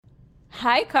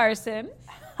Hi, Carson.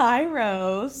 Hi,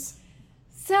 Rose.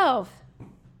 So,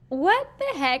 what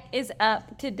the heck is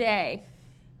up today?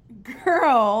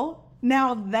 Girl,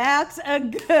 now that's a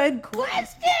good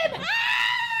question.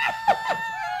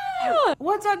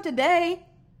 What's up today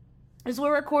is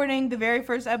we're recording the very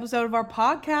first episode of our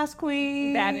podcast,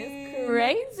 Queen. That is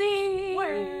crazy.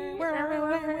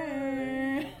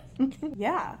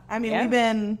 Yeah, I mean, Yeah. we've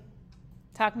been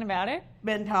Talking about it,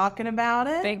 talking about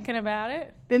it, thinking about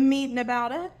it, been meeting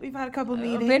about it. We've had a couple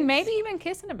meetings. been maybe even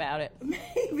kissing about it.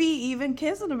 Maybe even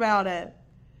kissing about it.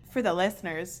 For the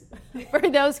listeners. For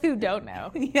those who don't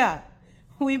know. Yeah.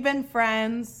 We've been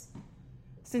friends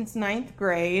since 9th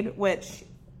grade, which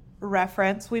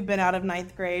reference, we've been out of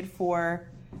 9th grade for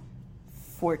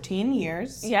 14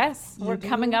 years. Yes, You we're do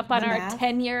coming up on the our math.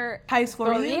 10-year High school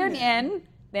reunion.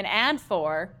 Then add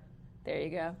 4. There you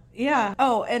go. Yeah.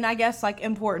 Oh, and I guess like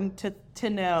important to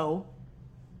know,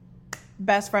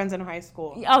 best friends in high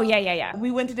school. Oh, yeah. We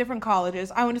went to different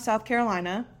colleges. I went to South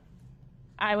Carolina.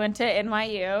 I went to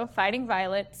NYU, Fighting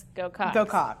Violets, go Cox. Go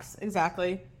Cox,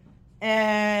 exactly.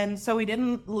 And so we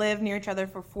didn't live near each other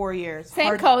for 4 years.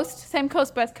 Same coast,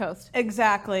 West Coast.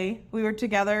 Exactly. We were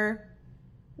together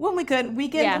when we could,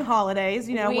 weekends and holidays,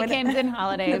 you know. Weekends and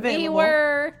holidays. We available.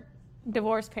 were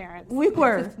divorced parents. We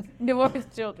were.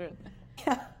 Divorced children.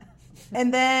 Yeah.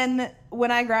 And then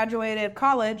when I graduated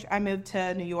college, I moved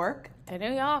to New York. To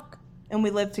New York. And we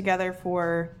lived together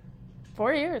for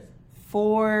 4 years.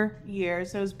 4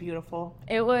 years. It was beautiful.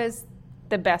 It was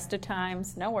the best of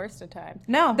times, no worst of times.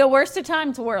 No. The worst of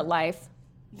times were life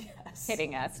Yes.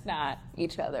 hitting us, not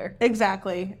each other.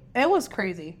 Exactly. It was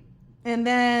crazy. And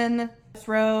then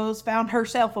Rose found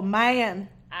herself a man.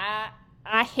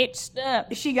 I hitched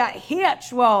up. She got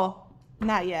hitched. Well,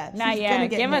 not yet. Not She's yet. gonna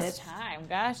get Give us hitched. time.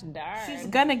 Gosh darn. She's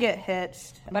gonna get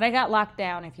hitched. But I got locked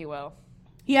down, if you will.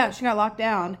 Yeah, she got locked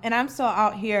down. And I'm still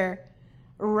out here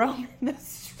roaming the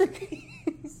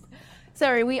streets.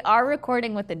 Sorry, we are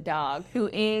recording with the dog who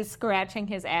is scratching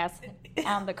his ass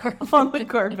on the carpet. On the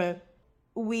carpet.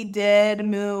 We did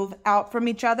move out from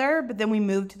each other, but then we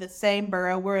moved to the same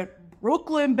borough. We're in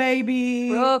Brooklyn, baby.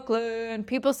 Brooklyn.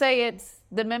 People say it's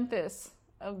the Memphis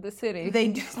of the city.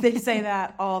 They say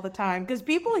that all the time. Because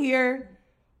people here,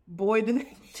 boy,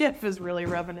 Jeff is really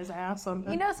rubbing his ass on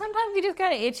them. You know, sometimes you just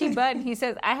got an itchy butt and he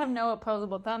says, I have no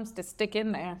opposable thumbs to stick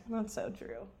in there. That's so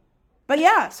true. But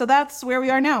yeah, so that's where we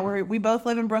are now. We both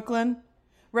live in Brooklyn.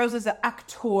 Rose is an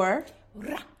actor.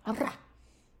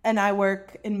 And I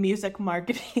work in music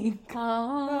marketing.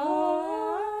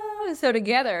 Oh, so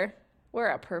together, we're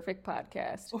a perfect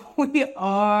podcast. We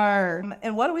are.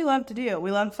 And what do we love to do?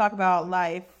 We love to talk about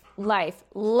life, Life,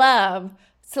 love,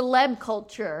 celeb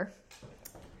culture,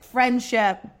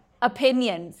 friendship,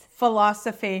 opinions.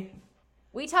 philosophy.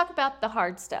 We talk about the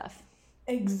hard stuff.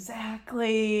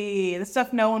 Exactly. The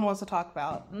stuff no one wants to talk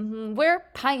about. We're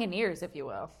pioneers, if you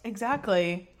will,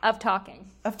 Exactly. of talking.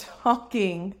 Of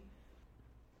talking.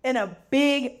 And a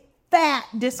big, fat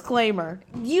disclaimer.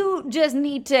 You just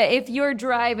need to, if you're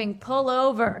driving, pull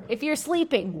over. If you're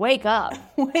sleeping, wake up.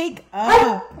 Wake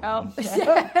up. Oh,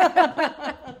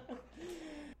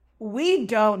 We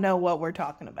don't know what we're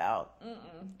talking about.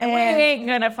 we ain't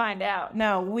gonna find out.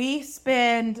 No, we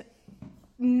spend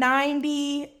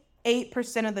 98%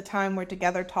 of the time we're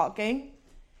together talking.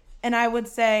 And I would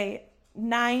say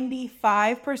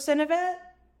 95% of it,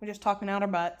 we're just talking out our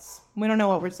butts. We don't know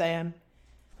what we're saying.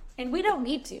 And we don't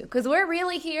need to, because we're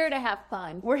really here to have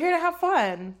fun. We're here to have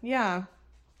fun. Yeah.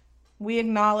 We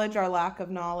acknowledge our lack of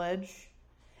knowledge.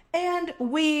 And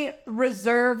we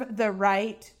reserve the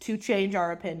right to change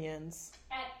our opinions.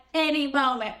 At any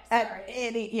moment.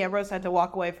 Rose had to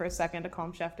walk away for a second to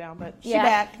calm Chef down, but she's Yeah.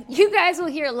 back. You guys will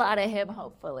hear a lot of him,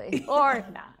 hopefully. Or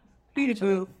not.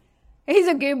 Beautiful. He's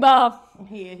a goofball.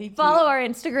 He Follow our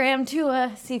Instagram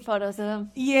to see photos of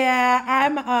him. Yeah,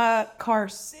 I'm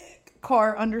car_sick.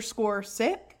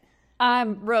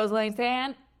 I'm Rose Lane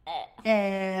Fan.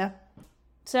 Yeah.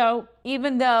 So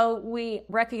even though we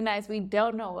recognize we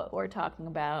don't know what we're talking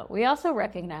about, we also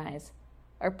recognize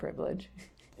our privilege.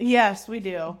 Yes, we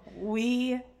do.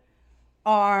 We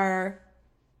are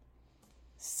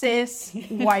cis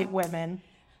white women,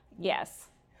 Yes.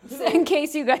 In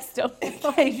case you guys don't know.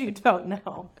 in case you don't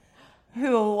know,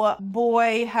 who,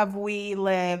 boy, have we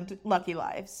lived lucky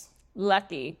lives.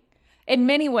 Lucky. In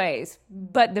many ways,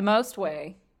 but the most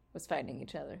way was finding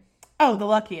each other. Oh, the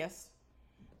luckiest.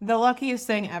 The luckiest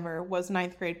thing ever was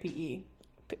 9th grade PE.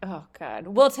 Oh, God.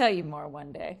 We'll tell you more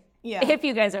one day. Yeah. If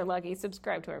you guys are lucky,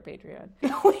 subscribe to our Patreon.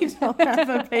 We don't have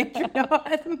a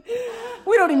Patreon.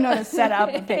 We don't even know how to set up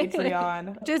a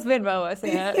Patreon. Just Venmo us.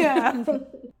 Yeah.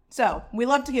 So we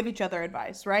love to give each other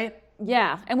advice, right?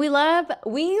 Yeah. And we love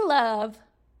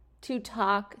to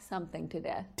talk something to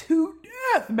death. To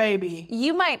death, baby.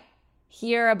 You might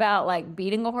hear about like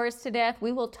beating a horse to death.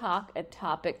 We will talk a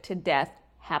topic to death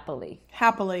happily.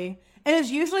 Happily. And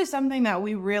it's usually something that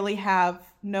we really have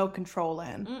no control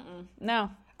in.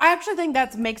 No. I actually think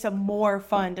that makes it more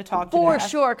fun to talk to For death.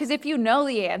 sure. Because if you know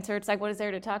the answer, it's like, what is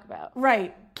there to talk about?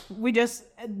 Right. We just,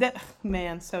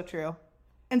 man, so true.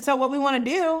 And so what we want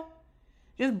to do,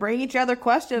 just bring each other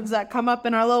questions that come up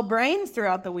in our little brains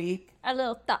throughout the week. Our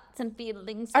little thoughts and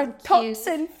feelings. Our and thoughts cues.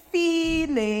 and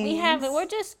feelings. We're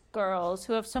just girls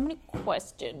who have so many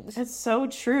questions. It's so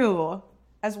true.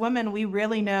 As women, we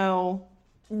really know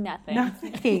Nothing.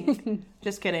 nothing.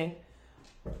 Just kidding.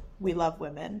 We love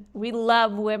women. We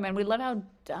love women. We love how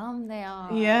dumb they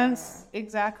are. Yes,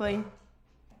 exactly.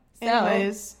 So,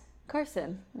 Anyways,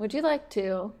 Carson, would you like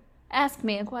to ask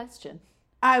me a question?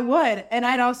 I would. And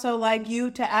I'd also like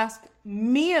you to ask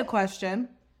me a question.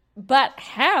 But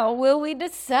how will we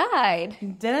decide?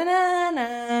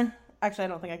 Da-na-na-na. Actually, I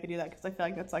don't think I could do that because I feel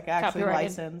like that's like actually Copyrighted.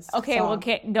 licensed. Okay, song.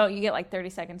 well, don't you get like 30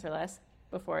 seconds or less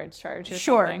before it's charged? Or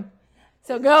Sure. something?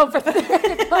 So go for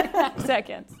 35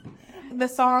 seconds. The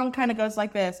song kind of goes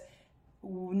like this.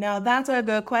 Now that's a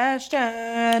good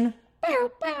question.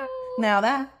 Bow, bow. Now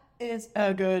that is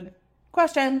a good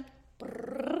question.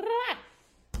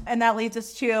 And that leads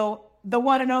us to the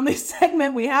one and only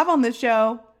segment we have on the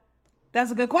show.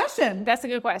 That's a good question. That's a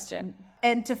good question.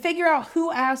 And to figure out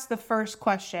who asked the first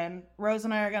question, Rose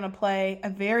and I are going to play a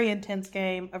very intense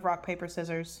game of rock, paper,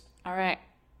 scissors. All right.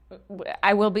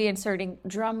 I will be inserting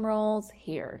drum rolls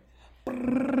here.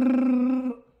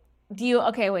 Do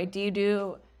you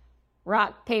do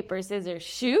rock, paper, scissors,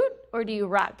 shoot? Or do you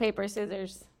rock, paper,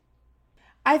 scissors?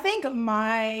 I think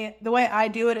the way I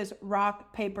do it is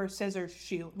rock, paper, scissors,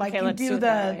 shoot. Like Okay, you let's do it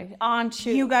that way. On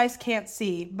shoot. you guys can't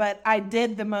see, but I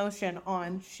did the motion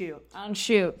on shoot. On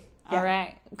shoot. Yeah. All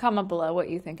right. Comment below what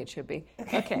you think it should be.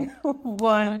 Okay.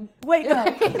 One. Wait, no.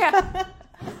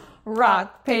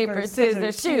 Rock, paper,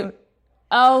 scissors, shoot.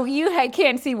 Oh,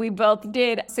 can't see we both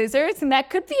did scissors, and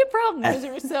that could be a problem because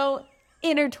we're so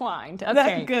intertwined. Okay.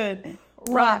 That's good.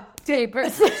 Rock, paper,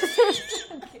 scissors.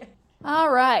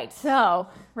 All right. So,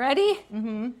 ready?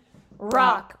 Mm-hmm.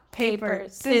 Rock, paper,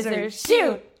 scissors,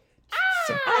 shoot.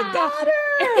 I got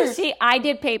her. See, I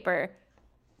did paper.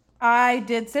 I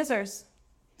did scissors.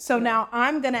 So now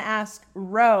I'm going to ask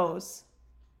Rose.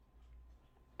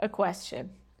 A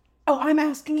question. Oh, I'm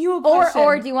asking you a question.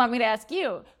 Or do you want me to ask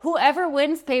you? Whoever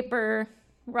wins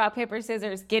rock, paper,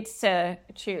 scissors gets to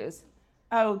choose.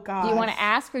 Oh, God. Do you want to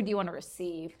ask or do you want to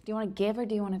receive? Do you want to give or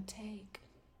do you want to take?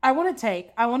 I want to take.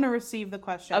 I want to receive the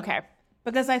question. Okay.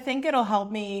 Because I think it'll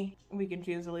help me, we can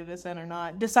choose to leave this in or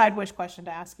not, decide which question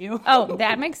to ask you. Oh,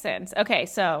 that makes sense. Okay,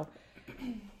 so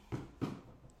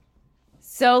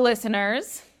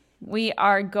listeners, we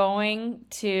are going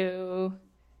to,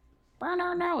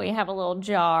 we have a little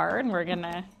jar and we're going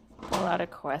to pull out a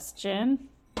question.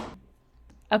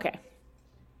 Okay.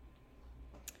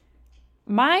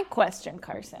 My question,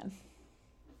 Carson.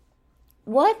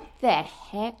 What the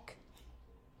heck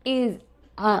is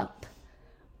up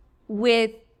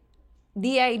with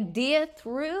the idea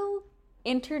through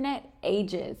internet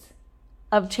ages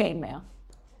of chainmail?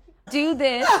 Do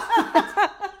this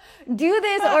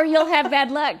or you'll have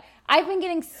bad luck. I've been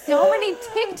getting so many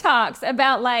TikToks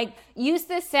about like, use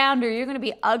this sound or you're going to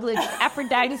be ugly.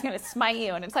 Aphrodite's going to smite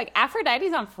you. And it's like,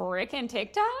 Aphrodite's on frickin'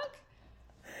 TikTok?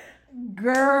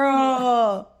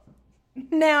 Girl.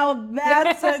 Now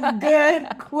that's a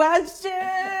good question.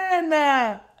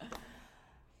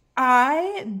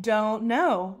 I don't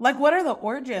know. Like, what are the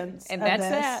origins And of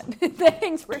that's this? that.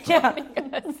 Thanks for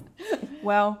joining us.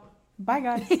 Well, bye,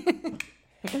 guys.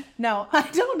 No, I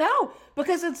don't know.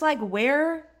 Because it's like,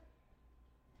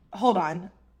 hold on.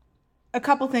 A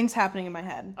couple things happening in my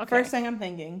head. Okay. First thing I'm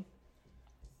thinking,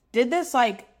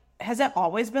 has it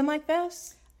always been like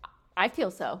this? I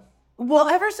feel so. Well,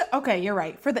 okay, you're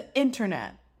right. For the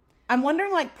internet. I'm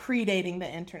wondering, like, predating the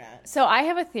internet. So I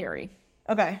have a theory.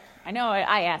 Okay. I know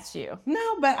I asked you,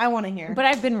 No, but I want to hear. but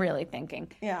I've been really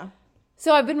thinking. Yeah.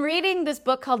 So I've been reading this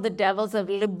book called The Devils of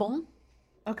Le Bon.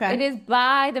 Okay. It is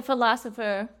by the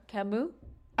philosopher Camus.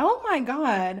 Oh, my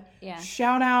God. Yeah.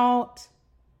 Shout out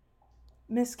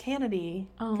Miss Kennedy.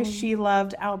 Because she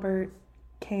loved Albert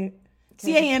Camus,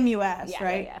 Yeah,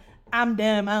 right? yeah. I'm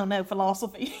dumb. I don't know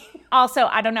philosophy. Also,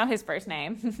 I don't know his first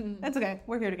name. That's okay.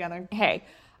 We're here together. Hey,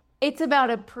 it's about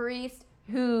a priest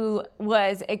who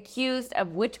was accused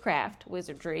of witchcraft,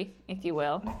 wizardry, if you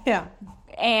will, Yeah.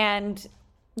 and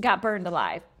got burned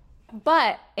alive.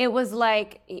 But it was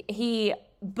like he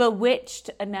bewitched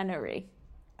a nunnery,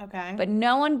 Okay. but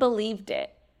no one believed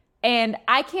it. And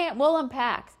we'll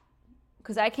unpack,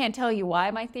 because I can't tell you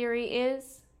why my theory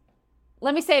is.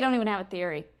 Let me say I don't even have a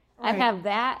theory. I Right. have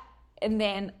that, and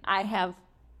then I have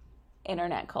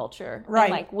internet culture. Right.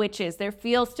 And like witches. There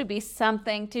feels to be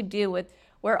something to do with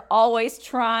we're always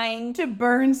trying to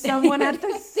burn someone at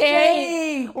the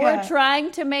stake. or trying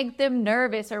to make them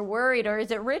nervous or worried, or is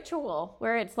it ritual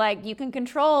where it's like you can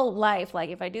control life,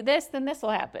 like if I do this then this will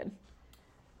happen.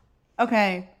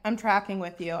 Okay, I'm tracking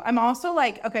with you. I'm also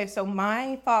like, okay, so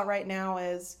my thought right now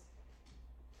is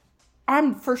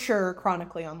I'm for sure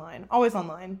chronically online, always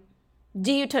online.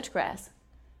 Do you touch grass?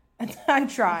 I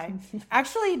try.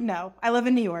 Actually, no. I live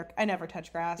in New York. I never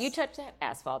touch grass. You touch that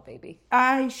asphalt, baby.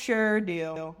 I sure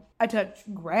do. I touch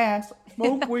grass,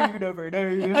 smoke weed every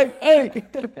day.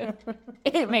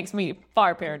 It makes me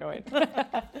far paranoid.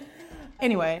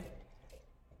 Anyway,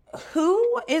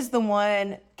 who is the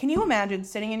one? Can you imagine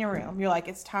sitting in your room? You're like,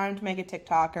 it's time to make a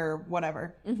TikTok or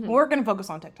whatever. We're going to focus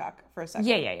on TikTok for a second.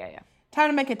 Yeah. Time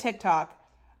to make a TikTok.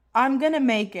 I'm going to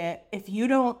make it. If you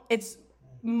don't, it's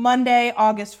Monday,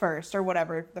 August 1st or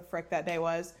whatever the frick that day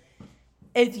was.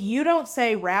 If you don't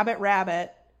say rabbit,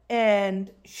 rabbit and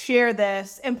share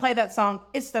this and play that song,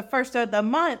 it's the first of the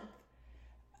month.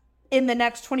 In the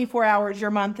next 24 hours,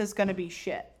 your month is going to be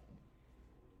shit.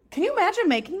 Can you imagine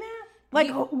making that? Like,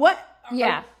 what?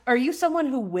 Yeah. Are you someone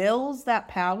who wills that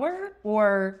power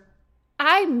or?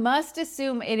 I must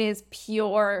assume it is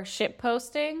pure shit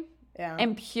posting Yeah.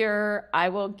 and pure I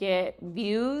will get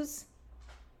views.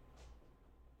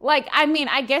 Like, I mean,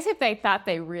 I guess if they thought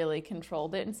they really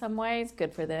controlled it in some ways,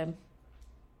 good for them.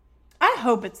 I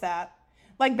hope it's that.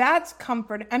 Like, that's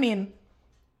comfort. I mean,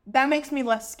 that makes me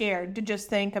less scared to just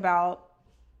think about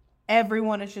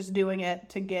everyone is just doing it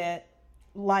to get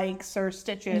likes or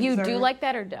stitches. You or, do like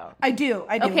that or don't? I do.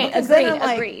 Okay, Because then agreed, I'm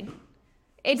like, agreed.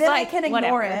 It's then like, I can ignore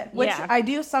whatever. it, which yeah. I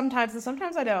do sometimes, and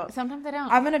sometimes I don't. Sometimes I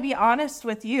don't. I'm going to be honest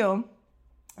with you.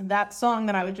 That song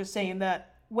that I was just saying,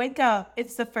 that wake up,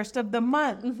 it's the first of the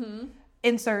month. Mm-hmm.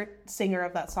 Insert singer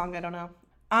of that song, I don't know.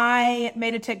 I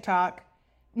made a TikTok.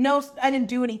 No, I didn't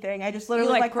do anything. I just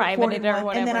literally like privated recorded it or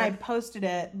one, and then I whatever. posted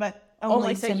it, but Only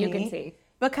only so to you me, can see.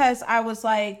 because I was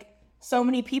like, so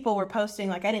many people were posting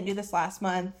like I didn't do this last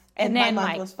month, and then, my month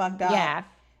like, was fucked up. yeah.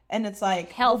 And it's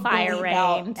like Hellfire bleep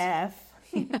out rained. F.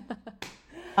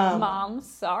 Mom,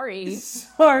 sorry.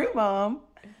 Sorry, Mom.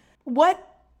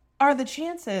 What are the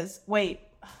chances? Wait,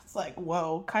 it's like,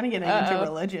 whoa, kind of getting into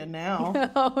religion now.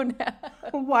 Oh,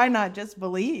 no. Why not just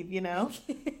believe, you know?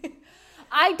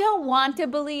 I don't want to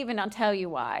believe, and I'll tell you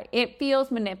why. It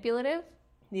feels manipulative,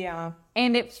 Yeah.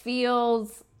 and it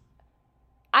feels...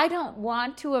 I don't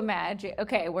want to imagine...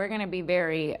 Okay, we're going to be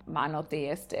very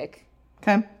monotheistic.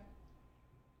 Okay.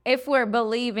 If we're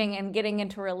believing and getting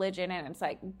into religion and it's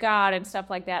like God and stuff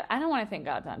like that, I don't want to think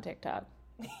God's on TikTok.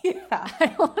 Yeah. I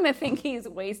don't want to think he's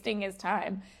wasting his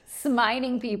time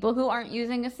smiting people who aren't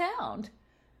using a sound.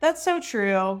 That's so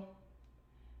true.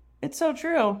 It's so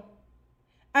true.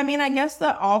 I mean, I guess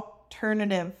the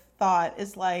alternative thought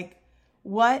is like,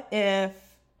 what if,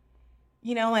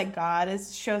 you know, like God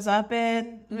shows up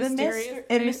in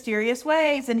mysterious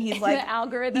ways, and he's like the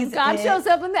algorithm. he's God it. shows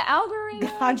up in the algorithm.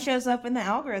 God shows up in the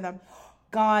algorithm.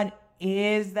 God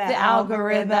is the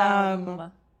algorithm.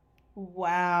 algorithm.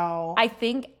 Wow. I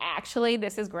think actually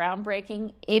this is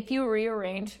groundbreaking. If you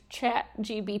rearrange Chat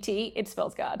GPT, it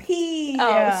spells God.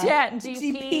 Chat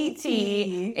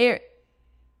GPT.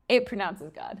 It pronounces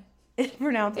God. It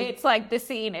pronounces. It's like the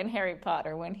scene in Harry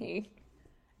Potter when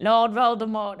Lord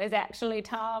Voldemort is actually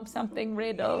Tom something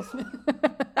Riddle.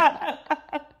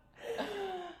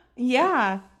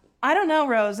 Yeah. I don't know,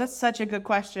 Rose. That's such a good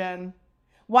question.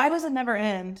 Why does it never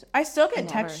end? I still get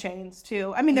text chains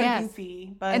too. I mean, they're Yes.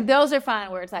 goofy, but And those are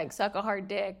fine where it's like, suck a hard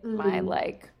dick, my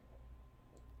like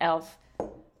elf.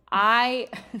 I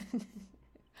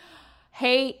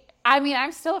hate, I mean,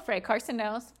 I'm still afraid. Carson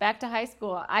knows. Back to high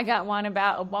school. I got one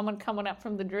about a woman coming up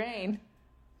from the drain.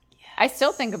 I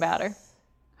still think about her.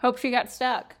 Hope she got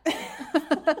stuck.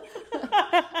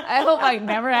 I hope I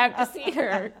never have to see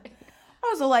her.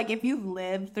 also like if you've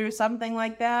lived through something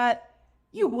like that,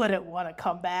 you wouldn't want to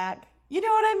come back. You know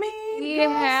what I mean? Girl,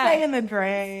 Yeah. stay in the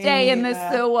drain. Stay in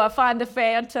the sewer, find the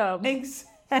phantom. Exactly.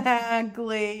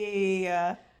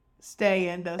 Stay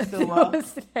in the sewer.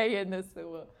 Stay in the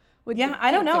sewer. With Yeah, the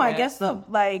I don't know. I internet. guess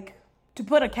to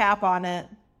put a cap on it,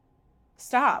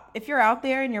 stop. If you're out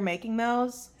there and you're making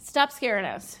those, Stop scaring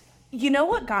us. you know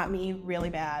what got me really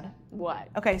bad? What?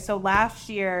 Okay, so last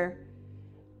year,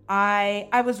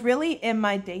 I was really in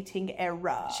my dating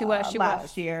era. She was.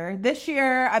 Last year. This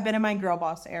year, I've been in my girl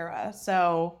boss era.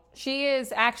 So She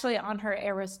is actually on her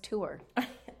Eras tour.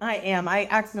 I am. I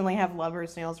accidentally have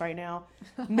lover's nails right now.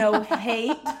 No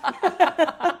hate.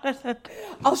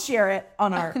 I'll share it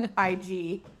on our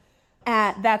IG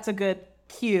at That's a Good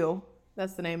Q.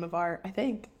 That's the name of our, I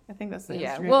think that's the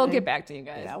Yeah, Instagram we'll name. get back to you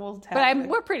guys. Yeah, we'll tag But it.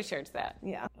 we're pretty sure it's that.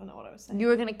 Yeah, I don't know what I was saying. You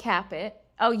were gonna cap it.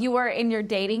 Oh, you were in your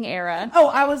dating era. Oh,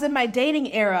 I was in my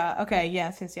dating era. Okay,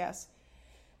 yes.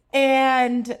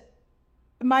 And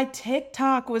my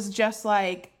TikTok was just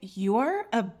like, you're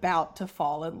about to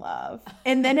fall in love.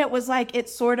 And then it was like,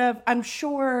 it's sort of, I'm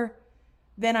sure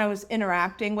then I was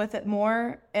interacting with it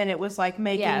more and it was like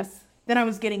making, Yes. then I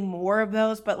was getting more of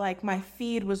those, but like my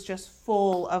feed was just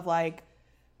full of like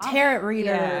tarot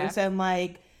readers and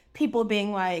like people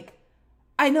being like,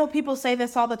 I know people say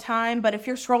this all the time, but if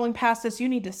you're scrolling past this, you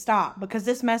need to stop because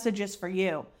this message is for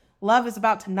you. Love is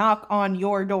about to knock on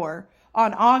your door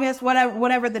on August,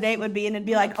 whatever the date would be. And it'd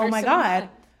be like, oh my God,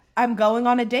 I'm going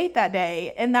on a date that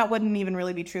day. And that wouldn't even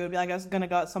really be true. It'd be like, I was going to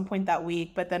go at some point that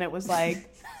week, but then it was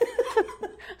like,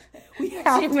 we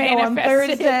have to go on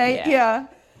manifested, Thursday. yeah. Yeah.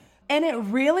 And it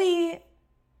really,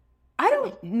 I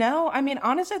don't know. I mean,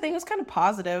 honestly, I think it was kind of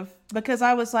positive because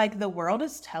I was like, the world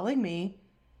is telling me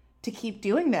to keep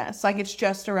doing this. Like, it's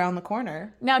just around the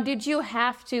corner. Now, did you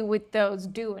have to, with those,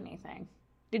 do anything?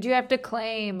 Did you have to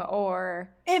claim or?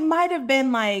 It might have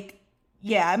been like,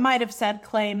 yeah, it might have said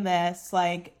claim this,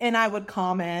 like, and I would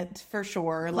comment for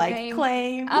sure, like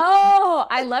claim. Oh,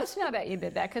 I love to know that you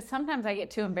did that because sometimes I get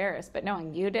too embarrassed, but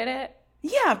knowing you did it.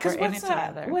 Yeah, because we're in what's it that?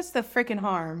 together. What's the freaking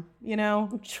harm, you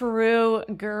know? True,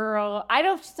 girl. I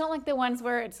just don't like the ones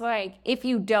where it's like, if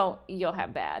you don't, you'll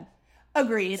have bad.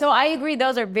 Agreed. So I agree.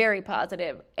 Those are very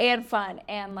positive and fun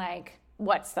and like,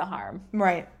 what's the harm?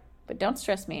 Right. But don't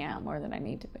stress me out more than I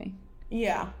need to be.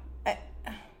 Yeah.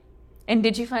 And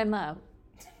did you find love?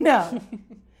 No.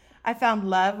 I found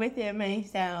love within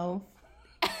myself.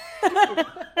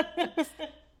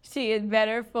 She is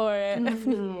better for it.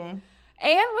 Mm-hmm.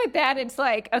 And with that, it's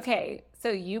like, okay, so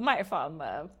you might fall in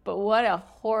love, but what a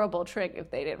horrible trick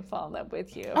if they didn't fall in love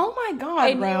with you. Oh my God,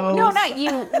 And Rose. no, not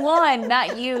you. One,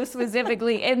 not you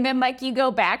specifically. And then like you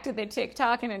go back to the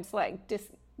TikTok and it's like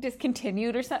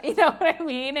discontinued or something. You know what I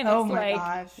mean? And Oh it's my like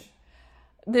gosh.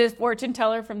 the fortune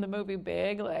teller from the movie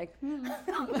Big, like.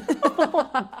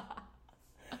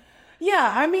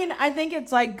 Yeah, I mean, I think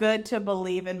it's like good to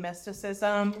believe in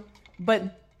mysticism,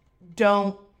 but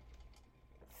don't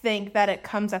think that it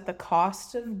comes at the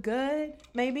cost of good,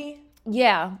 maybe.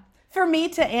 Yeah. For me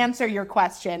to answer your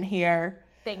question here,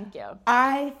 Thank you.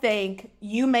 I think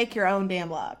you make your own damn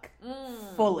luck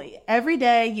fully. Every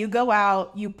day you go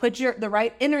out, you put the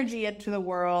right energy into the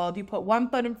world, you put one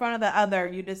foot in front of the other,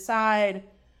 you decide,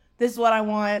 this is what I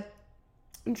want.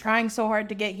 I'm trying so hard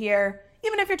to get here.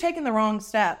 Even if you're taking the wrong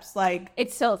steps, like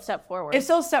It's still a step forward. it's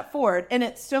still a step forward, and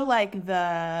it's still like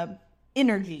the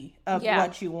energy of Yeah.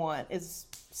 what you want is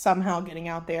somehow getting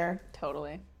out there.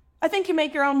 Totally. I think you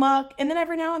make your own luck, and then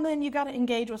every now and then you got to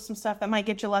engage with some stuff that might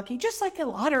get you lucky, just like a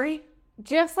lottery.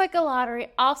 Just like a lottery.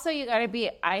 Also, you got to be,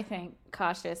 I think,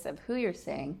 cautious of who you're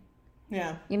seeing.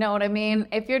 Yeah. You know what I mean?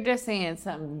 If you're just seeing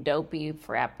some dopey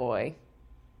frat boy,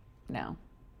 no,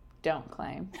 don't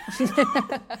claim.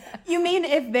 You mean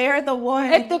if they're the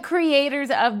one If the creators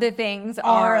of the things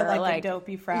are are like a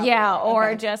dopey frat? yeah, boy. or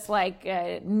Okay. just like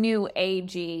a new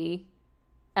agey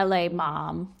LA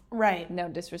mom. Right. No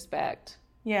disrespect,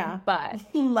 Yeah. but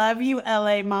Love you,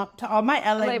 LA mom, to all my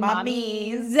LA, LA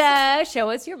mommies. mommies, show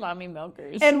us your mommy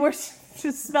milkers. And we're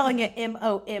just spelling it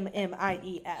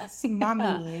MOMMIES.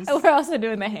 Mommies. We're also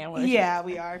doing the hand worship. Yeah,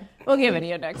 we are. We'll give it to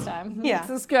you next time. Yeah.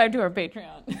 Subscribe to our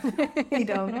Patreon. We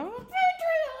don't know.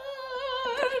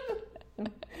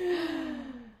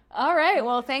 All right.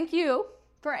 Well, thank you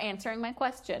for answering my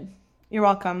question. You're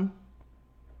welcome.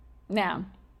 Now,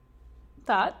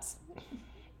 thoughts,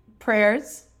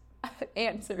 Prayers,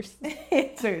 answers.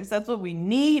 answers. That's what we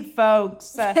need,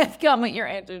 folks. Comment your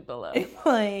answers below.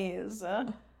 Please.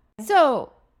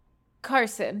 So,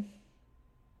 Carson,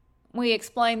 we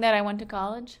explained that I went to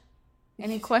college.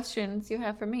 Any questions you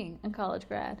have for me, a college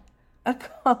grad? A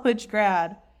college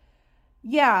grad.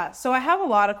 Yeah, so I have a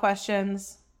lot of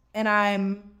questions, and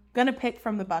I'm going to pick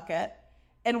from the bucket.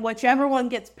 And whichever one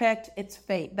gets picked, it's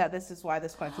fate that this is why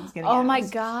this question's getting Oh my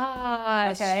asked.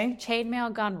 gosh. Okay.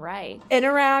 Chainmail gone right.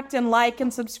 Interact and like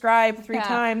and subscribe 3 Yeah.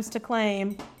 times to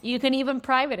claim. You can even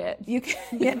private it. You can,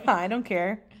 yeah, I don't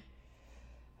care.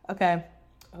 Okay.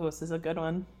 Oh, this is a good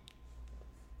one.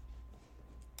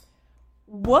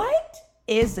 What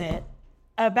is it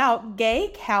about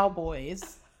gay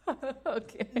cowboys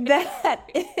Okay. that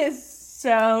is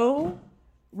so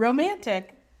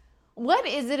romantic? What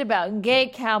is it about gay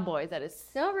cowboys that is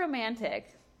so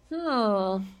romantic?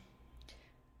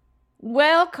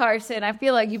 Well, Carson, I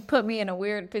feel like you put me in a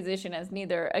weird position as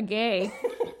neither a gay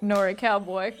nor a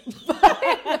cowboy.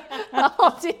 But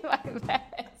I'll do my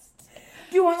best.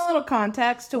 Do you want a little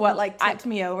context to what like tipped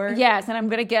me over? Yes, and I'm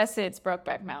gonna guess it's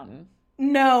Brokeback Mountain.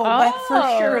 No, but for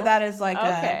sure that is like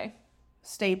Okay. a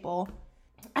staple.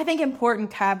 I think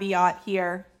important caveat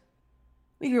here.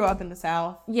 We grew up in the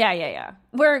South. Yeah.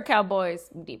 We're cowboys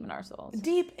deep in our souls.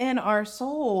 Deep in our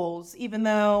souls, even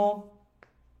though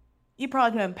you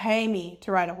probably couldn't pay me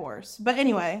to ride a horse. But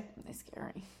anyway. That's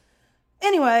scary.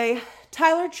 Anyway,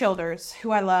 Tyler Childers,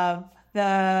 who I love.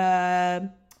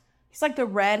 He's like the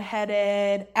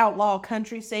redheaded outlaw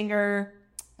country singer.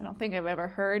 I don't think I've ever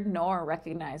heard nor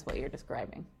recognized what you're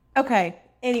describing. Okay.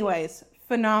 Anyways,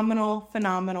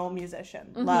 phenomenal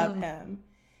musician. Love him.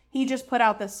 He just put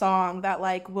out this song that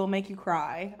like will make you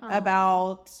cry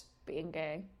about being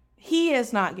gay. He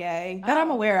is not gay that I'm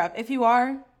aware of. If you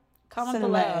are, comment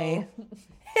below.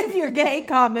 If you're gay,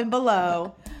 comment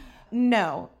below.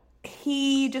 No,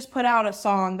 he just put out a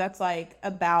song that's like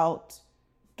about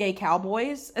gay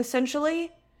cowboys, essentially.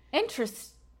 Interesting.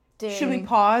 Should we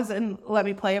pause and let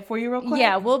me play it for you real quick?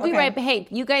 Yeah, we'll be right back. Hey,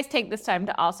 you guys take this time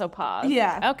to also pause.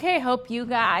 Yeah. Okay,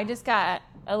 I just got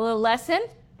a little lesson.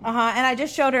 And I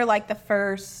just showed her like the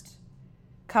first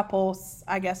couple,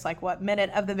 I guess like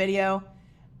minute of the video.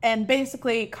 And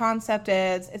basically concept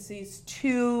is it's these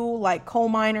two like coal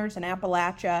miners in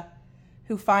Appalachia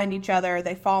who find each other,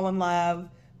 they fall in love,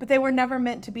 but they were never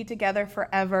meant to be together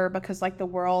forever because like the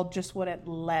world just wouldn't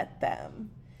let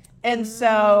them. And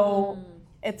so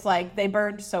it's like they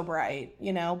burned so bright,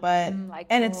 but like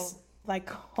and coal. it's like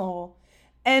coal.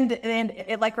 And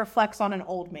it like reflects on an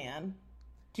old man.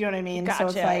 Do you know what I mean? Gotcha. So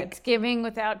it's like it's giving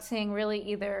without saying really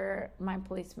either My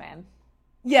Policeman.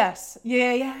 yes.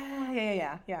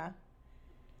 Yeah.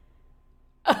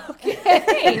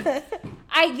 Okay.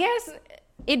 I guess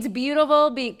it's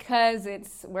beautiful because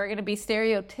we're going to be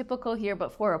stereotypical here,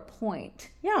 but for a point.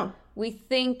 Yeah. We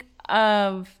think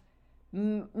of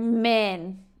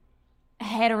men,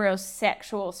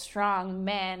 heterosexual, strong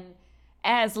men,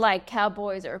 as like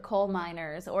cowboys or coal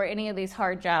miners or any of these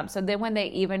hard jobs. So then when they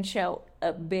even show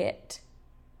a bit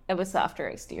of a softer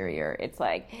exterior, it's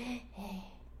like,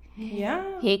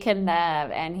 Yeah. he can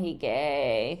love and he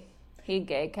gay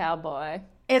cowboy.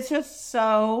 It's just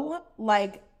so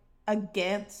like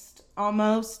against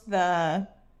almost the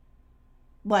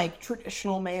like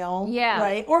traditional male. Yeah.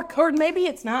 Right. Or maybe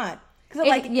it's not. Because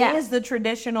it is the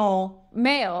traditional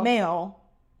male.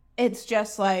 It's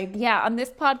just like Yeah, on this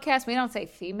podcast, we don't say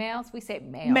females, we say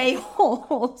males.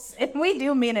 males. And we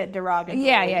do mean it derogatorily.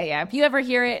 Yeah. If you ever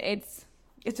hear it,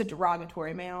 It's a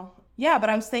derogatory male. Yeah, but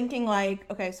I was thinking like,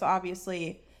 okay, so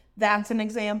obviously that's an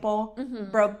example.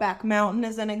 Brokeback Mountain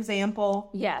is an example.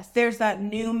 yes. There's that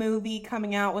new movie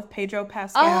coming out with Pedro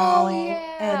Pascal. Oh,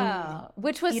 yeah.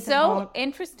 Which was Ethan so Hawke.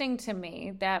 interesting to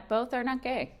me that both are not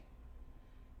gay.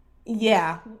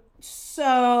 Yeah.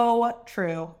 So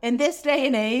true. In this day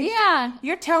and age, Yeah.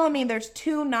 you're telling me there's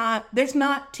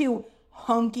not two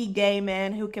hunky gay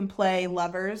men who can play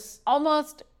lovers.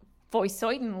 Almost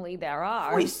voice-certainly there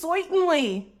are. We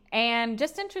certainly. And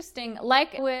just interesting,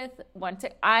 like with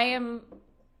I am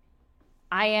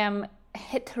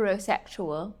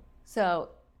heterosexual, so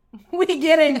We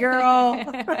get it, girl.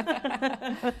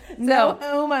 No So,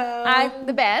 homo. I'm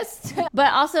the best.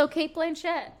 But also Kate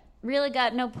Blanchett really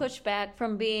got no pushback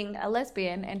from being a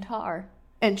lesbian in Tar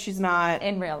And she's not.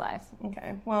 in real life.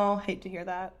 Okay. Well, hate to hear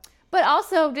that. But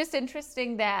also just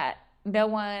interesting that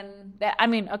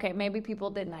maybe people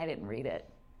didn't, I didn't read it,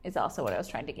 is also what I was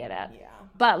trying to get at. Yeah.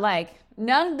 But like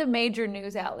none of the major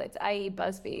news outlets, i.e.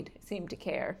 BuzzFeed, seem to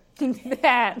care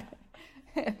that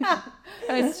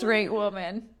a straight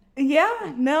woman.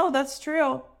 Yeah, no, that's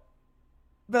true.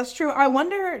 That's true. I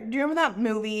wonder, do you remember that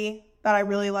movie that I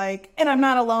really like? And I'm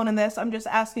not alone in this. I'm just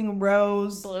asking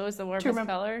Rose. Blue is the warmest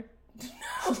remember- color.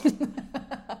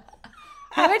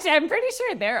 Which I'm pretty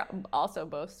sure they're also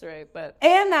both straight, but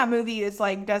And that movie is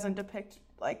like, doesn't depict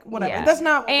like whatever. yeah. That's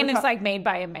not what And we're it's like made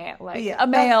by a man, like Yeah, a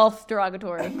male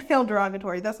derogatory. male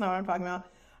derogatory. That's not what I'm talking about.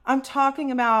 I'm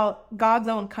talking about God's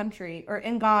Own Country, or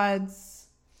In God's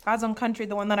Own Country,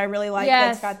 the one that I really like.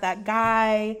 Yes. That's got that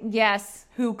guy Yes,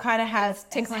 who kind of has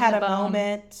tickling had the a bone.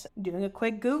 moment. Doing a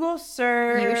quick Google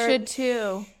search. you should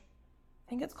too. I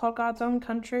think it's called God's Own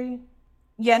Country.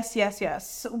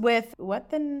 Yes. With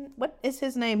what is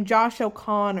his name? Josh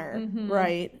O'Connor,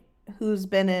 right? Who's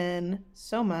been in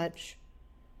so much.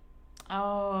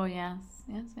 Oh yes.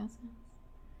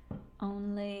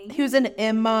 Only He was in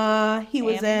Emma. He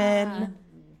was Emma. in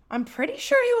I'm pretty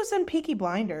sure he was in Peaky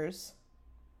Blinders.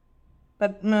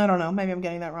 But I don't know. Maybe I'm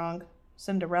getting that wrong.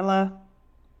 Cinderella.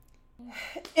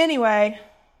 Anyway.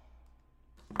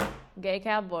 Gay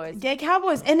cowboys. Gay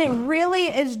cowboys. And it really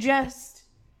is just,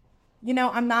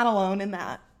 I'm not alone in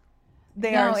that.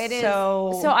 They are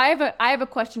so... So I have a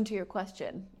question to your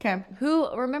question. Okay.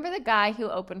 Remember the guy who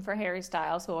opened for Harry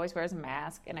Styles who always wears a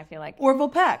mask? And I feel like... Orville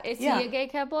Peck. Is he a gay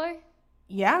cowboy?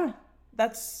 Yeah.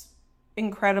 That's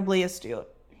incredibly astute.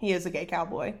 He is a gay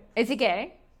cowboy. Is he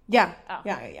gay? Yeah. Oh.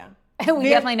 Yeah. We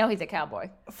definitely know he's a cowboy.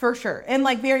 For sure. And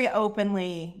like very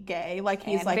openly gay. Like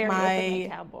he's And like very my openly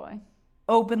cowboy.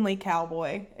 Openly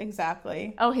cowboy.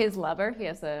 Exactly. Oh, his lover? He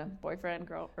has a boyfriend,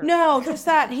 girl? No, just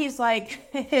that he's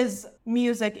like, his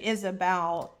music is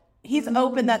about, he's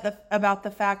open about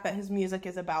the fact that his music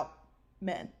is about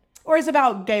men. Or is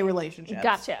about gay relationships.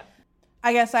 Gotcha.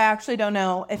 I guess I actually don't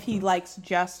know if he likes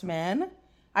just men.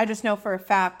 I just know for a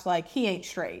fact, like, he ain't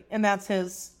straight. And that's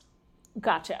his...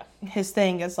 Gotcha. His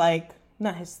thing is like,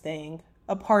 not his thing,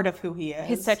 a part of who he is.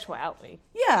 His sexuality.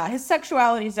 Yeah, his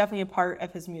sexuality is definitely a part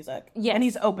of his music. Yes. And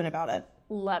he's open about it.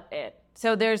 Love it.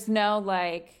 So there's no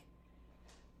like,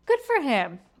 good for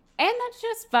him. And that's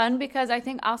just fun because I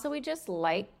think also we just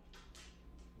like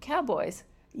cowboys.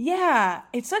 Yeah,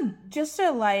 it's just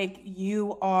a like,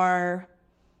 you are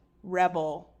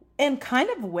rebel and kind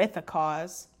of with a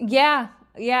cause. Yeah.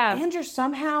 And you're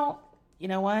somehow, you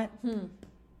know what?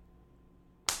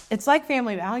 It's like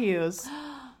family values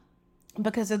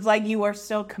because it's like you are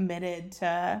still committed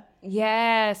to.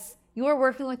 Yes. You are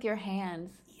working with your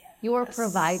hands. Yes. You are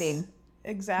providing.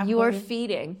 Exactly. You are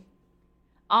feeding.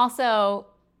 Also,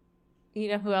 you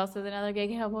know who else is another gay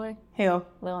cowboy? Who?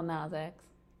 Lil Nas X.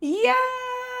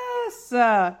 Yes.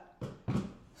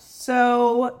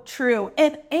 So true.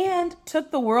 And took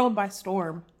the world by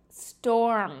storm.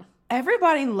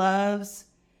 Everybody loves.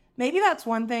 Maybe that's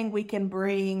one thing we can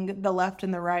bring the left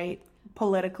and the right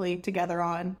politically together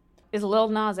on. Is Lil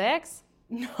Nas X?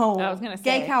 No. I was going to say.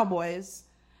 Gay cowboys.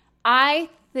 I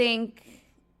think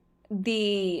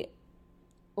the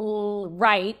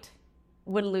right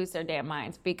would lose their damn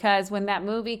minds because when that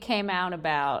movie came out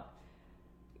about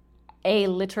a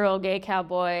literal gay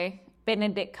cowboy,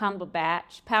 Benedict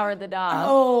Cumberbatch, Power of the Dog.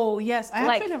 Oh, yes. I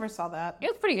actually never saw that.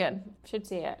 It was pretty good. Should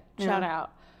see it. Shout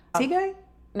out. Is he gay?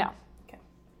 No.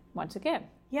 Once again.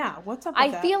 Yeah, what's up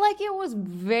with that? I feel like it was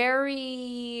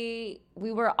we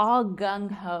were all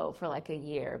gung-ho for like a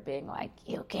year being like,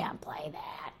 you can't play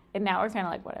that. And now we're kind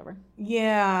of like, whatever.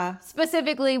 Yeah.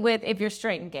 Specifically with if you're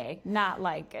straight and gay, not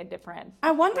like a different.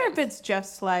 I wonder if it's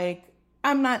just like,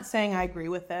 I'm not saying I agree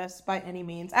with this by any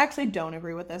means. I actually don't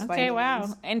agree with this by any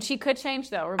means. And she could change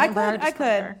though. Remember I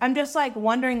could. I'm just like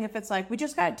wondering if it's like, we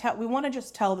want to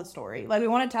just tell the story. Like we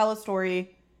want to tell a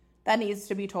story that needs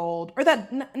to be told, or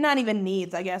that not even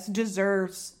needs, I guess,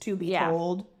 deserves to be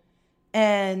told.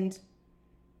 And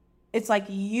it's like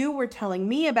you were telling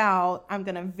me about, I'm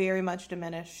going to very much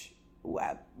diminish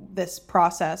this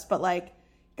process, but like,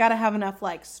 got to have enough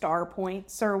like star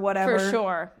points or whatever. For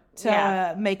sure.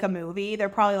 To make a movie. They're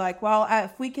probably like, well,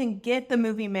 if we can get the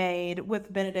movie made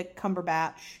with Benedict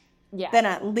Cumberbatch, then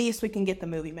at least we can get the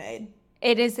movie made.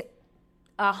 It is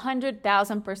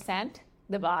 100,000%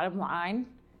 the bottom line.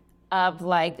 Of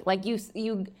like you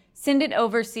send it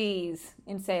overseas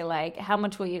and say like, how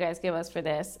much will you guys give us for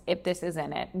this if this is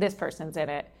in it? This person's in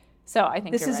it. So I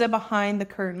think this is a behind the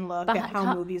curtain look at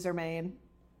how movies are made.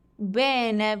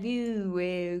 Ben, have you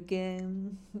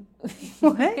welcome?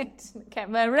 What?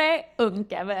 Cabaret,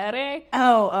 cabaret.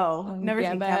 Oh, never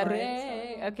seen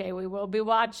Cabaret. So. Okay, we will be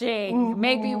watching. Mm-hmm.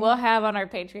 Maybe we'll have on our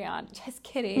Patreon. Just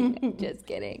kidding. Just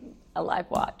kidding. A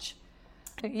live watch.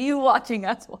 You watching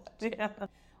us watch. Yeah.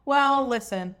 Well,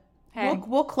 listen,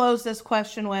 we'll close this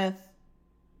question with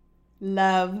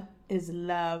love is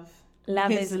love.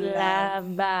 Love is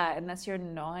love, unless you're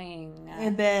annoying.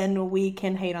 And then we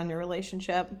can hate on your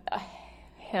relationship.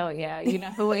 Hell yeah. You know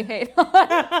who we hate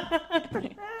on?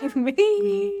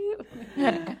 Me.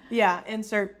 Yeah,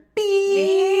 insert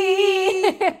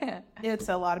beep. It's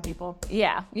a lot of people.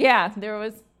 Yeah, there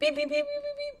was beep, beep, beep, beep,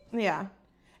 beep, beep. Yeah.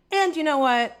 And you know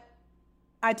what?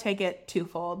 I take it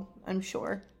twofold, I'm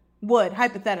sure. Would,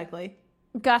 hypothetically.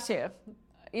 Got you.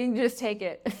 You can just take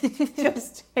it.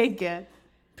 Just take it.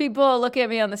 People look at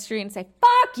me on the street and say,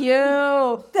 fuck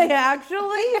you. They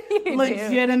actually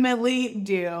legitimately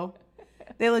do.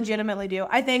 They legitimately do.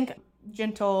 I think,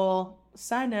 gentle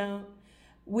side note,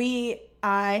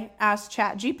 I asked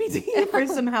ChatGPT for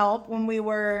some help when we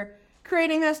were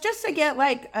creating this just to get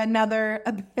like another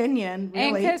opinion. Really.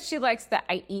 And because she likes the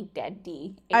I eat dead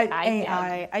D.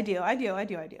 I do.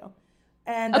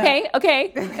 And okay.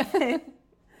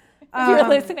 If you're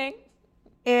listening.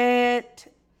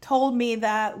 It told me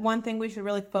that one thing we should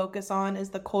really focus on is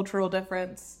the cultural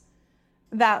difference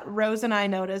that Rose and I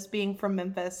noticed being from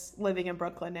Memphis, living in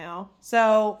Brooklyn now.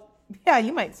 So, yeah,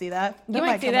 you might see that. You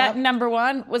might see come that. up. Number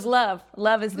one was love.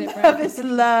 Love is different. Love is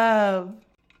love.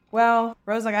 Well,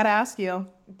 Rose, I got to ask you.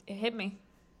 It hit me.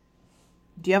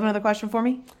 Do you have another question for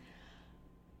me?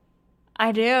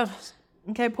 I do.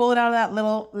 Okay, pull it out of that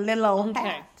little Okay.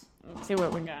 hat. Let's see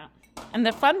what we got. And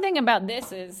the fun thing about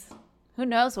this is, who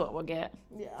knows what we'll get.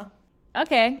 Yeah.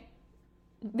 Okay.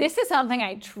 This is something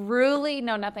I truly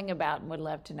know nothing about and would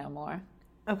love to know more.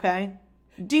 Okay.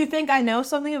 Do you think I know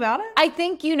something about it? I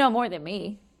think you know more than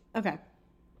me. Okay.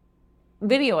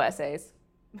 Video essays.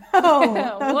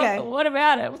 Oh, okay. What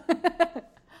about him?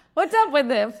 What's up with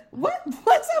them?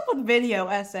 What's up with video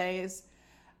essays?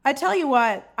 I tell you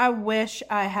what, I wish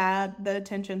I had the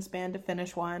attention span to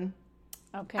finish one.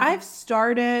 Okay. I've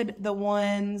started the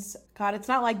ones, God, it's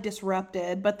not like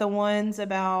Disrupted, but the ones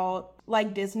about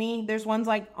like Disney. There's ones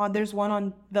like there's one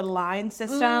on the line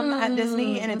system at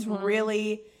Disney, and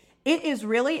it is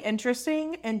really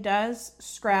interesting and does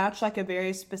scratch like a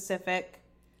very specific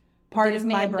part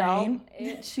Disney of my adult brain.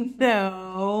 itch.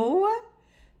 No,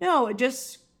 it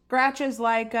just scratches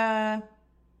like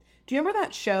do you remember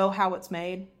that show How It's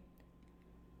Made?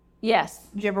 Yes.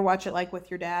 Did you ever watch it like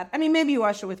with your dad? I mean, maybe you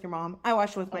watched it with your mom. I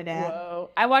watched it with my dad. Whoa.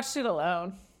 I watched it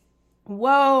alone.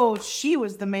 Whoa, she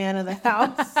was the man of the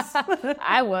house.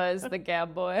 I was the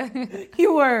gab boy.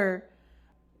 You were.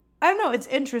 I don't know. It's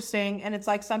interesting, and it's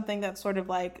like something that's sort of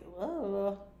like,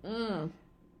 whoa.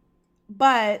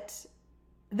 But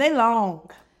they long.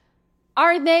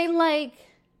 Are they like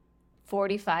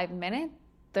 45 minutes?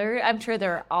 I'm sure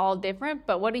they're all different,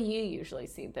 but what do you usually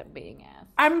see them being at?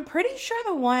 I'm pretty sure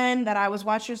the one that I was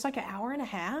watching was like an hour and a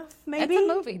half, maybe. That's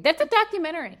a movie. That's a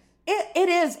documentary. It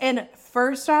is. And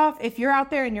first off, if you're out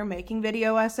there and you're making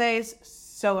video essays,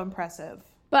 so impressive.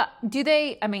 But do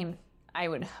they, I mean, I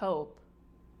would hope,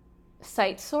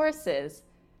 cite sources?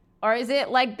 Or is it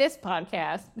like this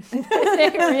podcast? They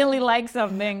really like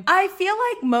something. I feel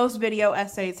like most video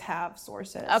essays have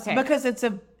sources. Okay. Because it's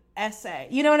a essay.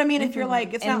 You know what I mean? If you're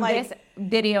like, it's In not like this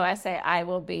video essay, I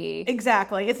will be.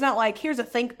 exactly. It's not like here's a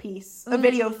think piece, a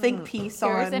video think piece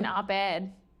Here's on an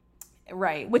op-ed.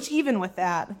 right. Which even with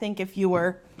that, I think if you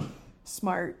were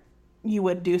smart, you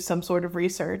would do some sort of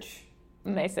research.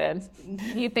 And they said,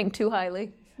 you think too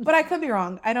highly. But I could be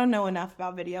wrong. I don't know enough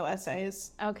about video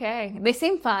essays. Okay. They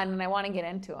seem fun and I want to get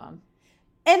into them.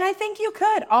 And I think you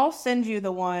could. I'll send you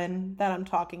the one that I'm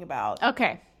talking about.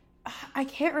 Okay. I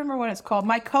can't remember what it's called.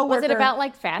 My coworker. Was it about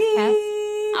like fast pass?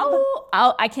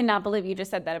 Oh, I cannot believe you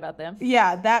just said that about them.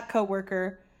 Yeah, that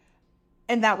coworker,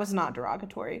 and that was not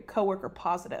derogatory. Coworker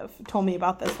positive told me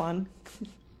about this one.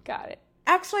 Got it.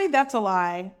 Actually, that's a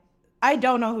lie. I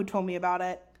don't know who told me about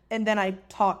it, and then I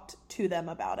talked to them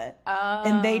about it,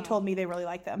 and they told me they really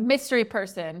like them. Mystery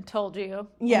person told you.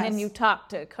 Yes. And then you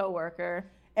talked to a coworker.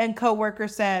 And coworker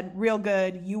said, "Real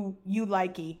good. You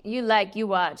likey." You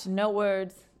watch, no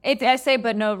words. It's essay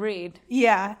but no read.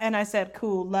 Yeah, and I said,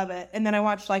 "Cool, love it." And then I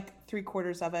watched like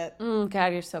 3/4 of it.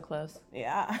 God, you're so close.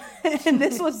 Yeah, and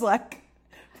this was like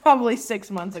probably 6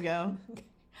 months ago.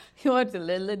 You watch a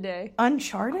little a day.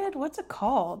 Uncharted? What's it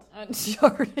called?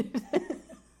 Uncharted.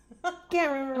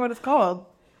 Can't remember what it's called.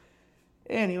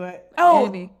 Anyway.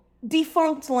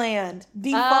 Defunct Land.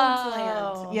 Defunct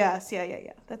Land. Yes,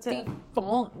 yeah. That's it.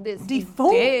 Defunct this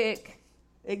Defunct. dick.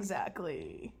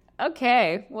 Exactly.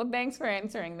 Okay. Well, thanks for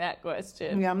answering that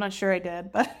question. Yeah, I'm not sure I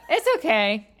did, but It's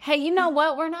okay. Hey, you know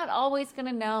what? We're not always going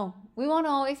to know. We won't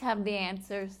always have the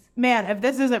answers. man, if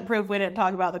this isn't proof we didn't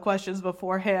talk about the questions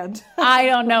beforehand. I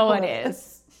don't know what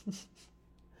is.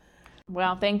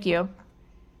 Well, thank you.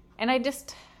 And I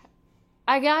got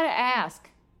to ask.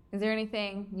 Is there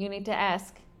anything you need to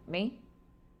ask me?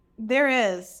 There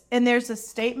is. And there's a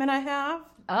statement I have,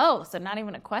 Oh, so not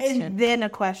even a question. and then a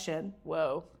question.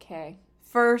 Whoa. Okay.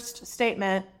 First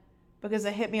statement, because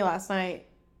it hit me last night.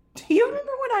 Do you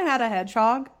remember when I had a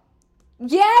hedgehog?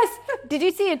 Yes. Did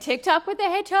you see a TikTok with the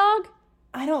hedgehog?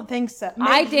 I don't think so.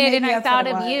 I did, and maybe I that's thought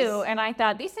what of it you, was. and I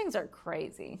thought these things are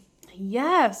crazy.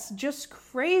 Yes, just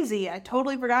crazy. I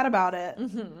totally forgot about it.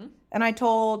 Mm-hmm. And I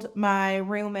told my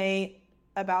roommate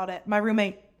about it. My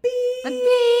roommate,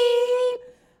 beep,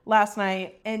 last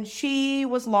night, and she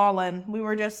was lolling. We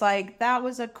were just like, that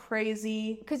was a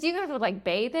crazy. Because you guys would like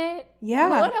bathe it. Yeah.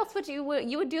 What else would you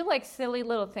would do like silly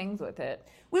little things with it?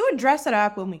 We would dress it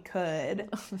up when we could,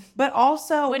 but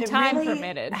also When it time really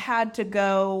permitted. had to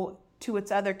go to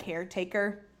its other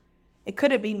caretaker. It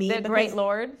couldn't be me. The because- Great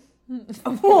Lord.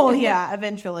 Well, yeah,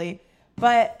 eventually.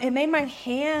 But it made my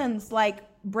hands like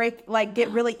get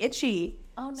really itchy.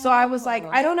 Oh, no. So I was like,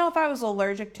 I don't know if I was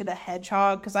allergic to the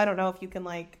hedgehog because I don't know if you can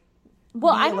like.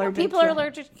 Well, be I know allergic people to are it.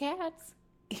 allergic to cats.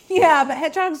 Yeah, but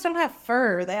hedgehogs don't have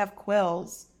fur; they have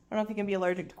quills. I don't know if you can be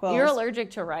allergic to quills. You're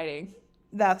allergic to writing.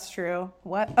 That's true.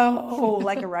 What? Oh,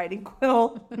 like a writing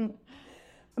quill.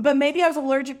 But maybe I was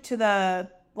allergic to the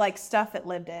like stuff it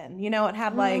lived in. You know, it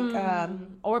had like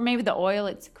Or maybe the oil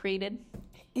it secreted.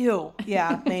 ew.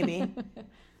 Yeah, maybe.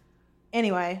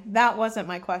 Anyway, that wasn't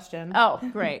my question. Oh,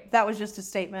 great. That was just a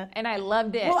statement. And I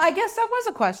loved it. Well, I guess that was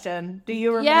a question. Do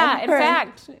you remember? yeah, in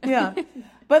fact. Yeah.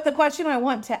 But the question I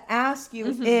want to ask you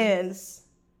is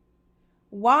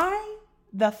why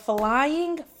the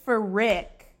flying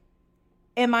frick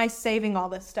am I saving all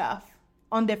this stuff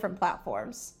on different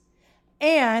platforms?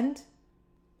 And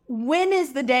when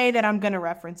is the day that I'm going to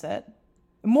reference it?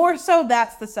 More so,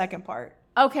 that's the second part.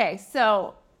 Okay,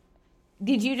 so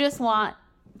did you just want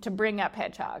to bring up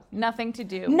hedgehog? Nothing to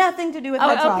do. Nothing to do with Oh,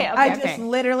 hedgehog. okay, I okay. just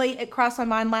literally, it crossed my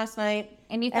mind last night.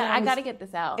 And you thought, I I was- got to get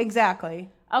this out. Exactly.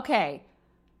 Okay.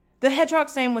 The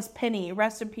hedgehog's name was Penny.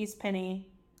 Rest in peace, Penny.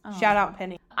 Shout out,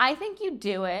 Penny. I think you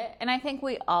do it, and I think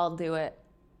we all do it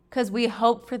because we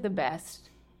hope for the best.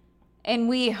 And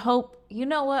we hope, you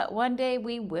know what, one day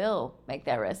we will make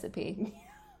that recipe.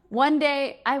 One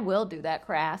day I will do that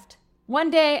craft. One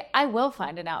day I will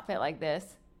find an outfit like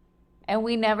this. And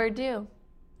we never do.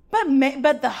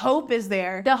 But the hope is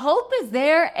there. The hope is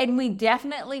there, and we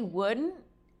definitely wouldn't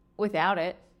without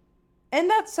it. And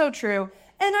that's so true.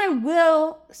 And I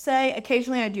will say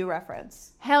occasionally I do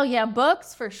reference. Hell yeah,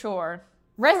 books for sure.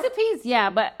 Recipes, yeah,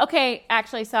 but okay,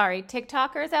 actually, sorry.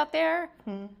 TikTokers out there,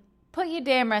 put your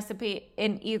damn recipe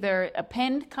in either a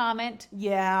pinned comment.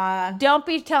 Yeah. Don't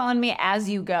be telling me as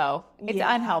you go. It's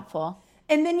Yeah. unhelpful.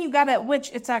 And then you gotta,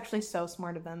 which it's actually so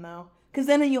smart of them though. Because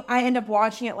then I end up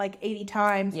watching it like 80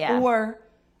 times. Yeah. Or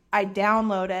I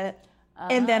download it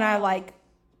and then I like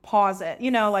pause it.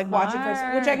 You know, like watch it first.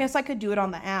 Which I Smart. guess I could do it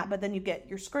on the app, but then you get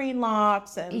your screen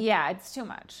locks and Yeah, it's too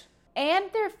much. And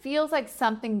there feels like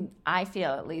something, I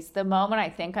feel at least, the moment I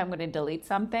think I'm going to delete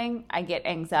something, I get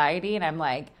anxiety and I'm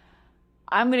like,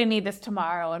 I'm going to need this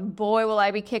tomorrow. And boy, will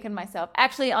I be kicking myself.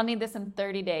 Actually, I'll need this in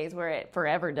 30 days where it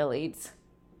forever deletes.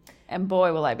 And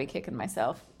boy, will I be kicking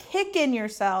myself. kick in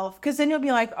yourself. Because then you'll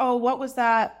be like, oh, what was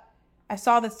that? I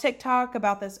saw this TikTok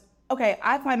about this. Okay,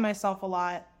 I find myself a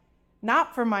lot,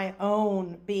 not for my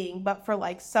own being, but for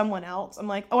like someone else. I'm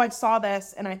like, oh, I saw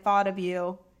this and I thought of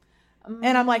you.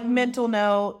 And I'm like, mental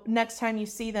note, next time you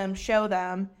see them, show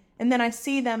them. And then I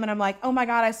see them and I'm like, oh my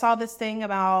God, I saw this thing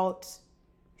about,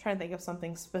 I'm trying to think of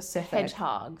something specific.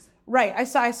 Hedgehogs. Right. I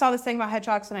saw this thing about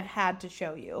hedgehogs and I had to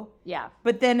show you. Yeah.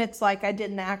 But then it's like I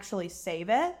didn't actually save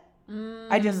it.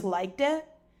 I just liked it.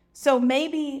 So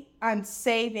maybe I'm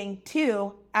saving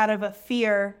too out of a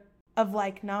fear of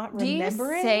like not Do you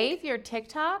remembering. save your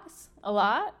TikToks a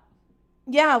lot?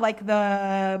 Yeah, like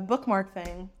the bookmark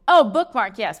thing. Oh,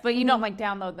 bookmark, yes, but you don't like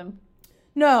download them.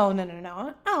 No.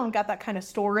 I don't got that kind of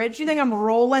storage. You think I'm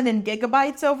rolling in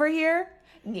gigabytes over here?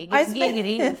 I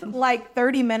spent like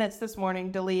 30 minutes this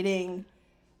morning deleting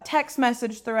text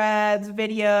message threads,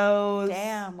 videos.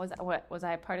 Damn, was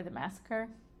I a part of the massacre?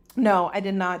 No, I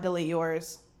did not delete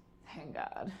yours. Thank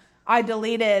God. I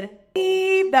deleted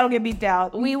beep. That'll get beeped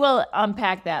out. We will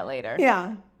unpack that later.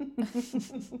 Yeah.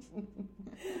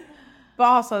 But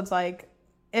also it's like,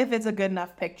 if it's a good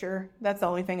enough picture, that's the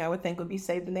only thing I would think would be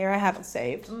saved in there. I haven't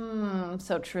saved.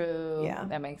 So true. Yeah.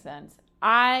 That makes sense.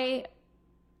 I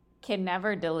can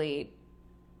never delete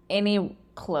any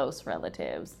close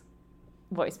relatives'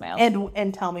 voicemails.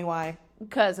 And tell me why.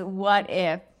 Because what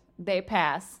if they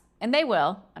pass? And they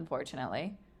will,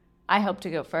 unfortunately. I hope to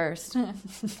go first. Girl,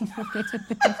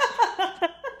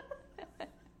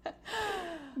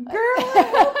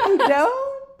 you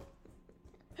don't?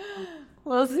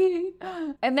 We'll see.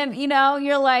 And then,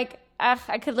 you're like,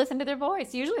 I could listen to their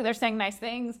voice. Usually they're saying nice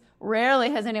things. Rarely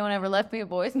has anyone ever left me a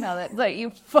voicemail that's like, you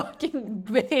fucking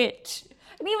bitch.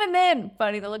 And even then,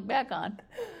 funny to look back on.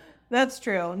 That's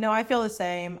true. No, I feel the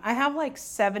same. I have like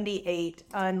 78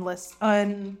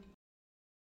 unlistened.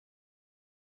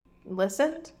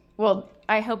 Well,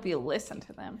 I hope you listen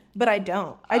to them. But I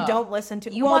don't. I don't listen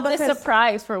to. You want the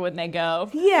surprise for when they go.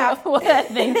 Yeah. What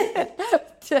they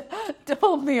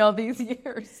told me all these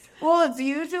years. Well, it's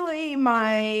usually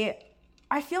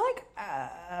I feel like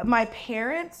my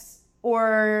parents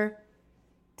or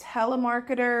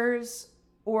telemarketers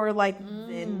or like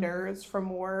vendors from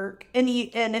work. And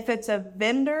if it's a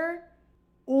vendor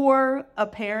or a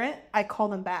parent, I call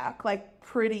them back like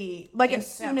as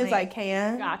soon as I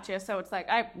can. Gotcha. So it's like,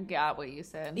 I got what you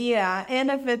said. Yeah. And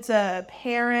if it's a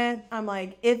parent, I'm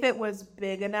like, if it was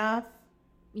big enough,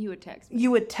 You would text me.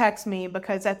 You would text me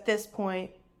because at this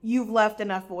point, you've left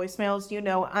enough voicemails. You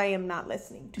know I am not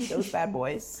listening to those bad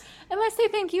boys. Unless they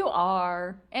think you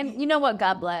are. And you know what?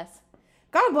 God bless.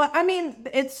 God bless. I mean,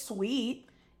 it's sweet.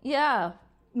 Yeah.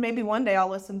 Maybe one day I'll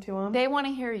listen to them. They want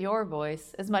to hear your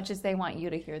voice as much as they want you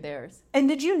to hear theirs. And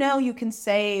did you know you can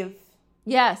save?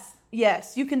 Yes.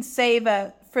 Yes, you can save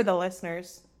for the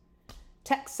listeners.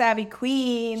 Tech savvy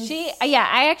queen.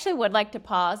 I actually would like to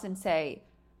pause and say,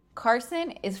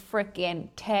 Carson is freaking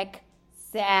tech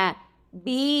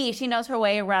savvy. She knows her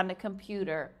way around a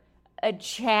computer, a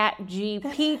chat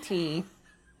GPT,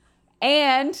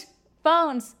 and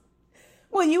phones.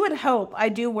 Well, you would hope. I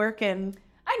do work in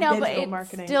I know, but digital it's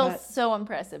marketing, still but- so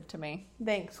impressive to me.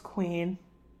 Thanks, queen.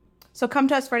 So come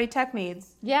to us for any tech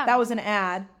needs. Yeah. That was an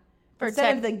ad. For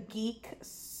Instead of tech- the geek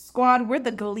squad, we're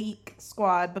the Gleek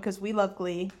squad because we love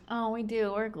Glee. Oh, we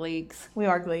do. We're gleeks. We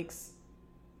are Gleeks.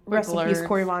 We're Rest in peace, glurds.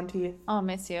 Corey Von Teeth. I'll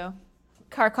miss you.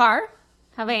 Car,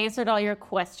 have I answered all your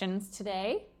questions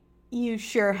today? You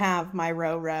sure have, my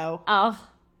Ro. Oh,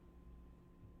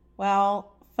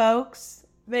 Well, folks,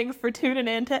 thanks for tuning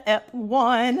in to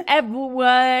EP1.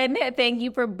 everyone, thank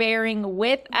you for bearing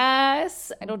with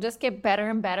us. It'll just get better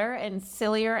and better and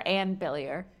sillier and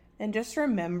billier. And just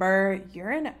remember,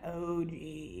 you're an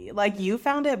OG. Like, you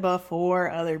found it before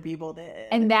other people did.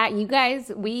 And that, you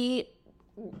guys, we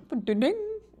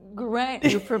grant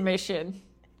you permission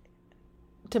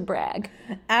to brag.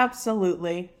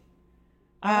 Absolutely.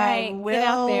 All right, I get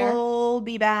out there. will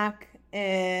be back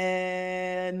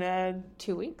in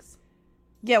 2 weeks.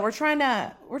 yeah, we're trying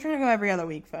to go every other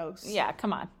week, folks. Yeah,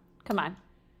 come on.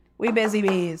 We busy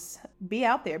bees. Be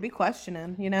out there, be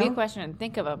questioning, you know? Big question.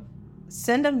 Think of them.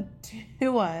 Send them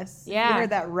to us. Yeah. You heard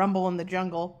that rumble in the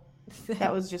jungle.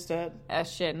 That was just a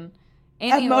Shitting.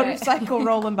 motorcycle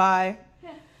rolling by.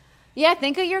 Yeah,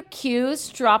 think of your cues.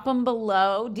 Drop them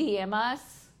below. DM us.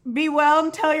 Be well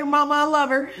and tell your mama I love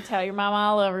her. Tell your mama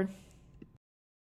all over.